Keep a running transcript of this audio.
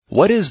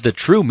What is the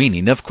true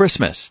meaning of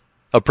Christmas?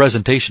 A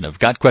presentation of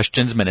Got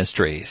Questions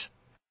Ministries.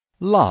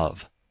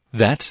 Love.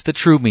 That's the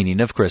true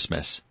meaning of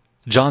Christmas.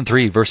 John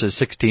 3 verses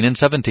 16 and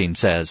 17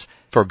 says,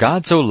 "For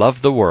God so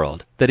loved the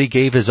world, that he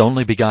gave his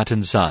only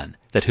begotten Son,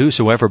 that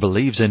whosoever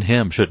believes in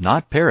him should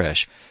not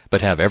perish,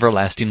 but have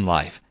everlasting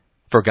life.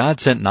 For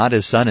God sent not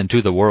his Son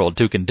into the world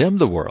to condemn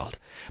the world,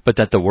 but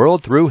that the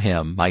world through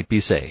him might be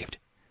saved."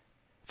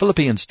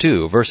 Philippians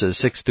 2 verses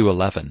 6 through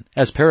 11,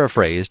 as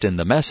paraphrased in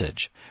the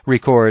Message,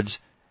 records,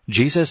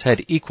 Jesus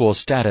had equal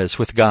status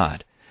with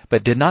God,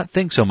 but did not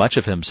think so much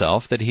of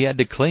himself that he had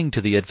to cling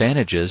to the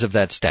advantages of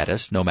that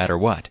status no matter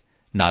what.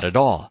 Not at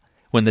all.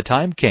 When the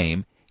time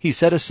came, he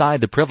set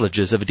aside the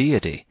privileges of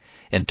deity,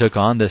 and took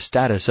on the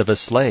status of a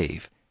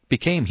slave,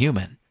 became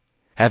human.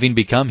 Having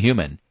become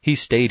human, he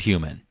stayed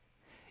human.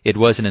 It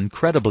was an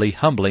incredibly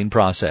humbling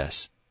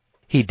process.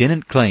 He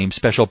didn't claim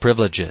special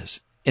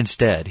privileges.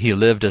 Instead, he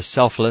lived a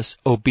selfless,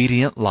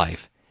 obedient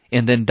life,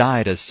 and then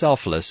died a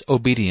selfless,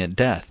 obedient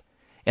death,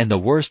 and the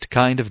worst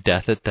kind of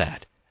death at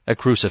that, a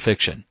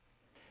crucifixion.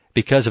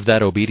 Because of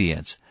that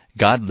obedience,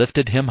 God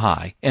lifted him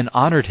high and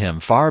honored him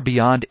far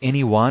beyond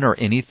anyone or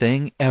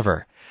anything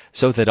ever,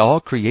 so that all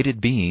created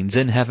beings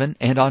in heaven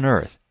and on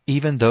earth,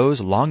 even those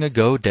long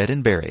ago dead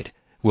and buried,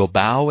 will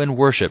bow and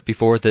worship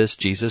before this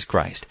Jesus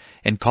Christ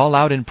and call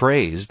out in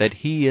praise that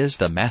he is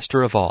the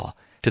Master of all,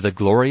 to the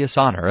glorious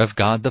honor of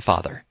God the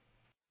Father.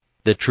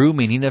 The true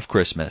meaning of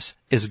Christmas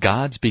is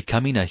God's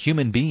becoming a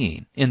human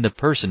being in the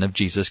person of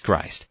Jesus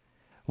Christ.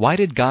 Why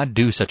did God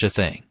do such a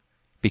thing?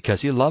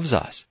 Because he loves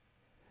us.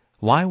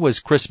 Why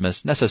was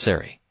Christmas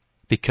necessary?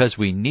 Because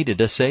we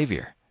needed a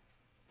Savior.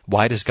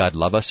 Why does God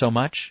love us so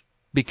much?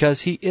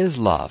 Because he is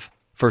love.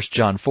 1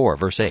 John 4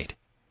 verse 8.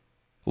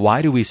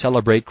 Why do we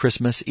celebrate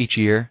Christmas each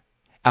year?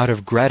 Out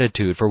of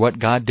gratitude for what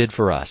God did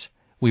for us,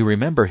 we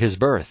remember his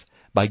birth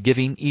by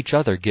giving each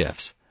other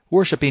gifts,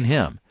 worshiping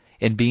him,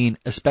 and being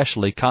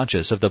especially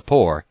conscious of the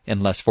poor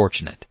and less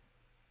fortunate.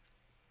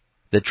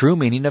 The true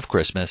meaning of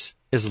Christmas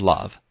is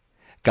love.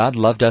 God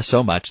loved us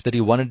so much that he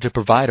wanted to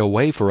provide a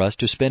way for us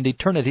to spend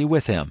eternity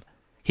with him.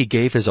 He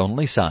gave his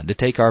only Son to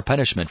take our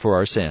punishment for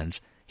our sins.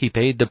 He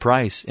paid the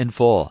price in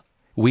full.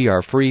 We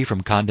are free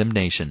from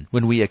condemnation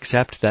when we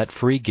accept that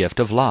free gift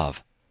of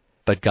love.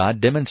 But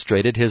God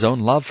demonstrated his own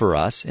love for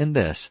us in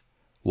this: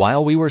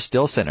 while we were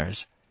still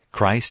sinners,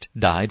 Christ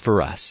died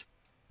for us.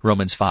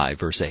 Romans 5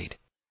 verse 8.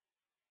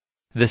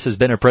 This has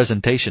been a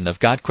presentation of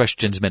Got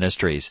Questions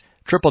Ministries,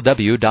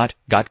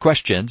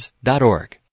 www.gotquestions.org.